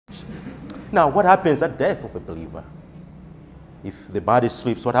Now, what happens at death of a believer? If the body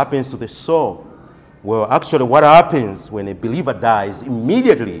sleeps, what happens to the soul? Well, actually, what happens when a believer dies,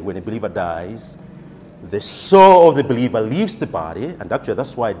 immediately when a believer dies, the soul of the believer leaves the body, and actually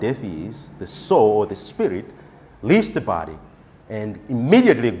that's why death is. The soul or the spirit leaves the body and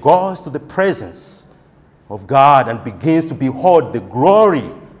immediately goes to the presence of God and begins to behold the glory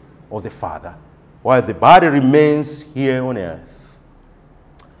of the Father, while the body remains here on earth.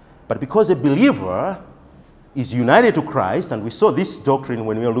 But because a believer is united to Christ, and we saw this doctrine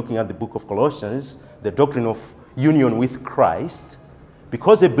when we were looking at the book of Colossians, the doctrine of union with Christ,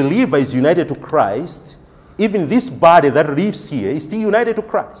 because a believer is united to Christ, even this body that lives here is still united to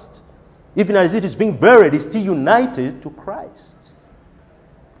Christ. Even as it is being buried, it's still united to Christ.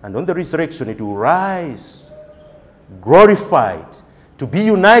 And on the resurrection, it will rise, glorified, to be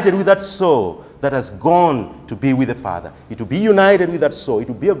united with that soul that has gone to be with the Father. It will be united with that soul. It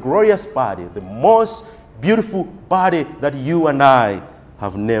will be a glorious body, the most beautiful body that you and I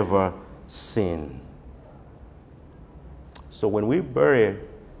have never seen. So when we bury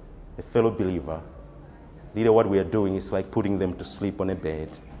a fellow believer, either what we are doing is like putting them to sleep on a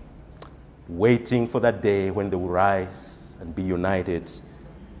bed, waiting for that day when they will rise and be united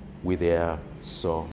with their soul.